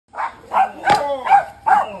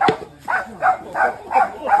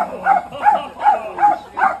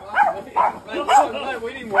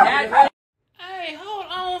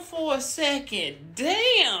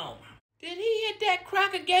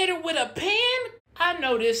I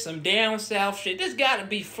know this some down south shit. This gotta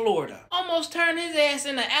be Florida. Almost turned his ass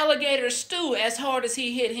into alligator stew as hard as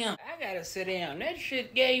he hit him. I gotta sit down. That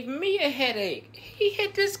shit gave me a headache. He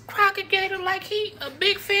hit this crocodile like he a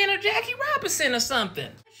big fan of Jackie Robinson or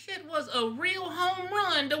something. That shit was a real home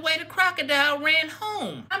run the way the crocodile ran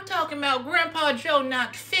home. I'm talking about Grandpa Joe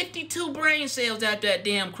knocked 52 brain cells out that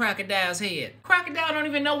damn crocodile's head. Crocodile don't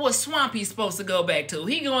even know what swamp he's supposed to go back to.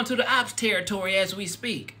 He going to the ops territory as we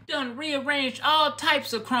speak. Done rearranged all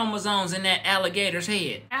types of chromosomes in that alligator's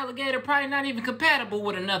head. Alligator probably not even compatible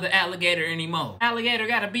with another alligator anymore. Alligator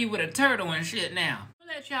gotta be with a turtle and shit now. I'll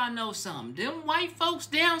let y'all know something. Them white folks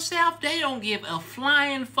down south, they don't give a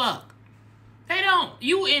flying fuck. They don't.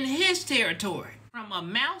 You in his territory. From a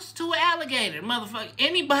mouse to an alligator, motherfucker,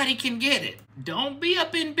 anybody can get it. Don't be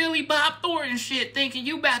up in Billy Bob Thornton shit thinking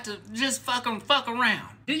you about to just fuck around.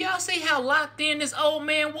 Do y'all see how locked in this old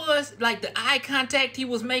man was? Like the eye contact he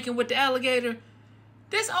was making with the alligator?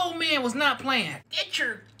 This old man was not playing. Get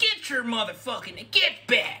your motherfucking get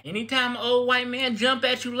back. Anytime an old white man jump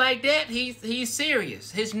at you like that, he's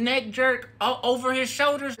serious. His neck jerk over his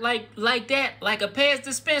shoulders like that, like a Pez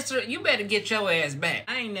dispenser. You better get your ass back.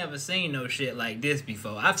 I ain't never seen no shit like this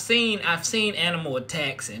before. I've seen animal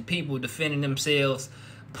attacks and people defending themselves,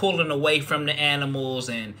 pulling away from the animals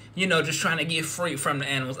and, you know, just trying to get free from the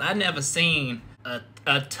animals. I never seen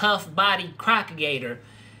a tough-bodied crocodile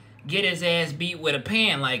get his ass beat with a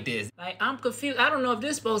pan like this. Like, I'm confused. I don't know if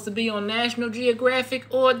this is supposed to be on National Geographic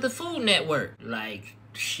or the Food Network. Like,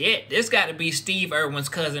 shit, this gotta be Steve Irwin's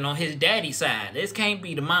cousin on his daddy's side. This can't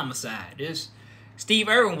be the mama side. Steve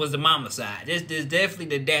Irwin was the mama side. This definitely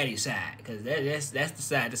the daddy side, because that's the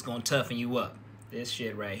side that's gonna toughen you up. This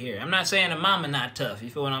shit right here. I'm not saying the mama not tough,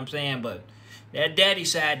 you feel what I'm saying? But that daddy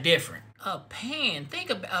side different. A pan.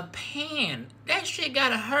 Think about a pan. That shit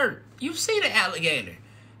gotta hurt. You see the alligator.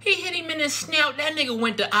 He hit him in his snout. That nigga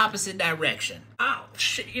went the opposite direction. Oh,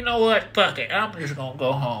 shit. You know what? Fuck it. I'm just gonna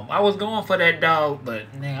go home. I was going for that dog,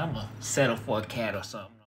 but, nigga, I'm gonna settle for a cat or something.